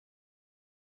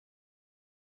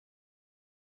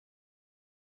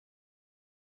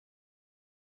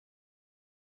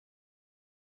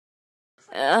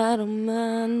I don't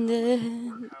mind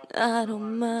it, I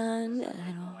don't mind at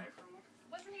all.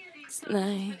 It's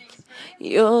like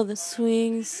you're the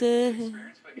swing set,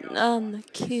 and I'm the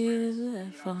kid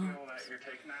that falls.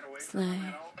 It's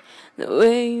like the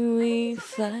way we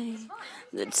fight,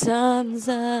 the times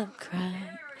I've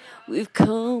cried. We've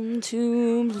come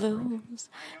to blows,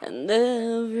 and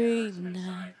every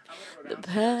night the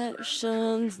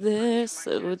passion's there,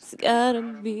 so it's gotta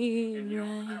be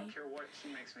right,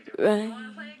 right.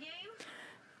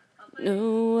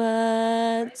 No,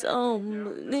 I don't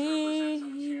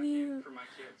believe you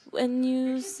when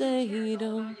you say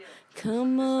don't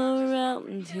come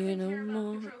around here no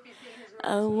more.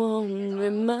 I won't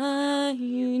remind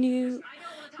you,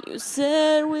 you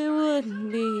said we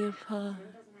wouldn't be apart.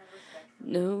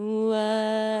 No,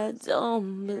 I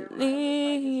don't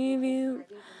believe you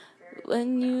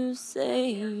when you say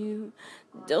you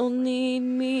don't need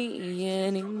me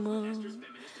anymore.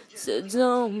 So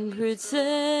don't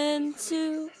pretend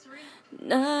to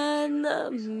not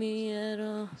love me at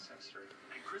all.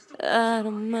 I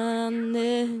don't mind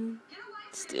it,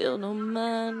 still don't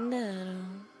mind at all.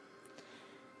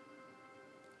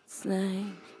 It's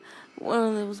like one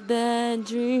of those bad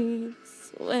dreams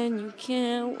when you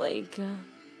can't wake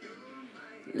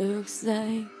up. Looks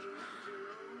like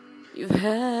you've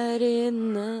had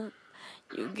enough,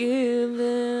 you've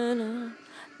given up,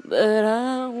 but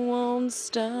I won't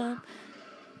stop.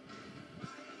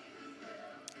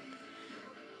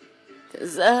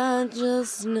 'Cause I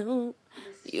just know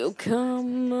you'll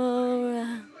come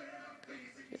around,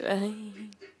 right?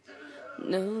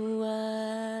 No,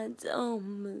 I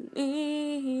don't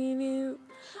believe you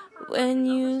when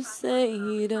you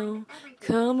say don't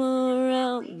come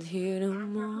around here no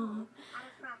more.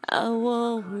 I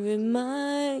won't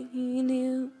remind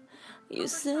you, you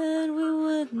said we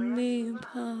wouldn't be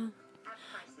apart.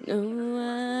 No,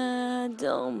 I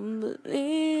don't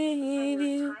believe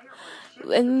you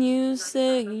when you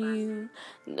say you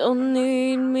don't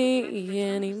need me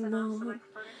anymore.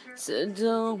 So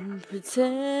don't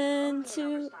pretend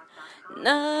to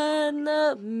not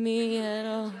love me at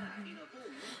all.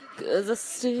 Cause I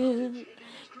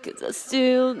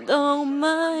still don't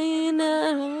mind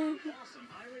at all.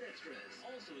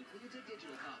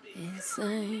 It's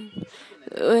like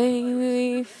the way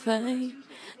we fight,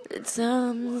 the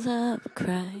times I've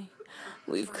cried.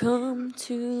 We've come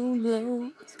to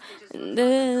blows, and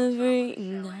every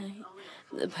night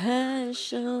the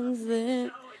passion's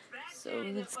there, so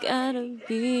it's gotta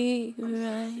be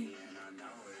right,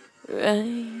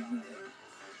 right.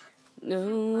 No,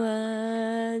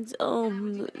 I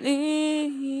don't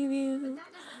believe you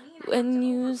when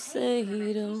you say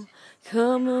don't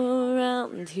come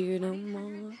around here no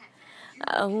more.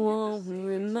 I won't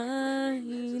remind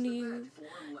you,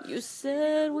 you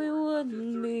said we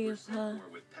wouldn't be apart.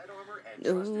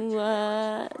 No,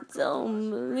 I don't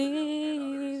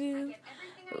believe you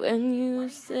when you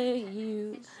say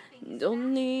you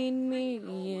don't need me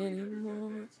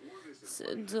anymore.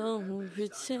 So don't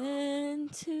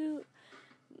pretend to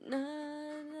not